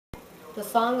The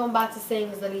song I'm about to sing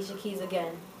is Alicia Keys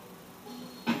again.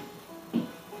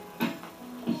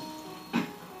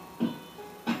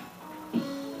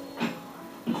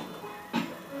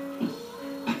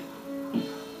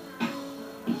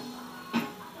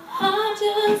 I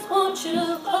just want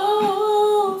you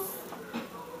close,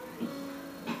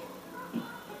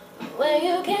 where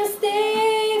you can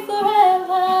stay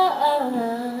forever.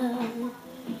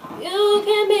 You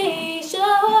can be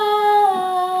sure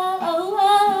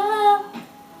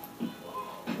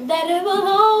that it will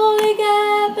only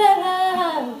get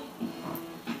better.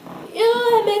 You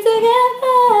and me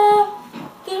together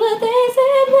through the days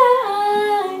and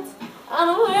nights. I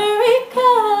don't worry,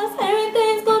 'cause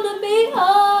everything's gonna be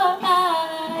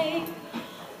alright.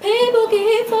 People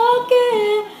keep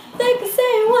talking, they can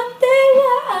say what they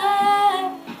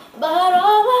like, but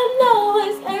all I know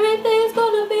is everything's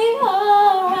gonna be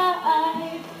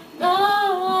alright. No,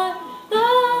 no,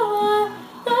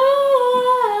 no,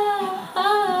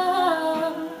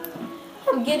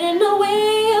 I'm getting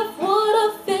away of what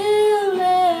I'm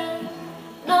feeling.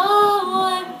 No,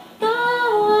 no,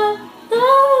 no,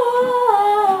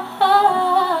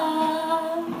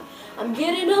 I'm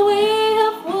getting away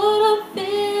of what I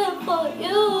feel for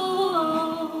you,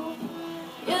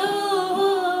 you,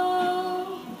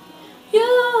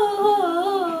 you.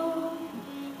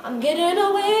 I'm getting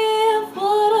away of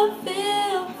what I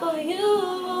feel for you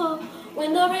when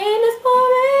the rain is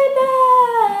pouring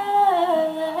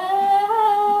down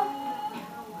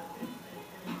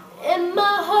and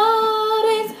my heart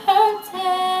is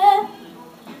hurting.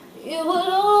 You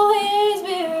will always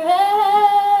be around.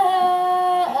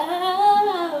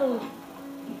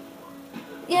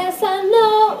 Yes, I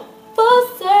know for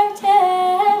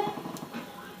certain.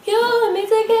 You and me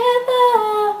together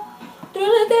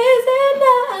through the days and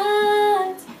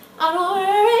nights. I don't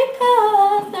worry,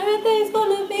 'cause everything's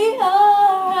gonna be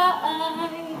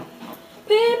alright.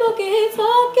 People keep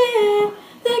talking,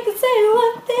 they can say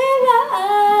what they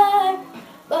like,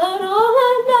 but all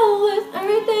I know is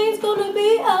everything's gonna be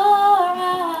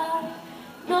alright.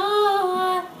 No,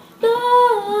 no,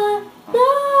 no,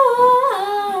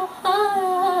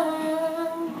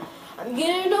 I'm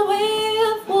getting away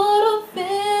of what I'm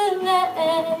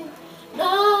feeling.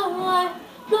 No,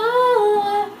 no,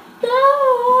 no,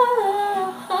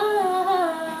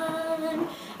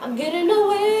 I'm getting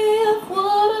away of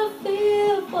what I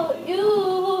feel for you,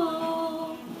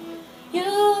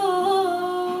 you,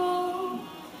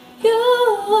 you.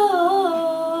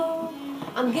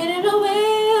 I'm getting away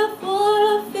of what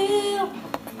I feel.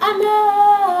 I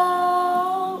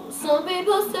know some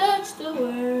people search the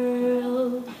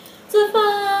world to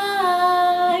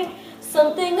find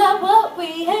something of what we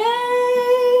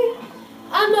hate.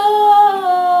 I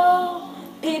know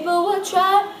people will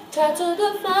try to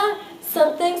define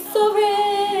something so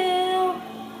real.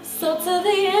 So to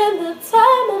the end of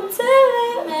time, until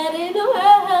we're letting the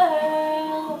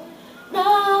world know,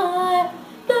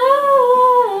 know,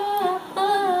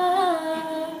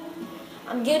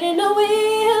 I'm getting away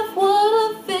of what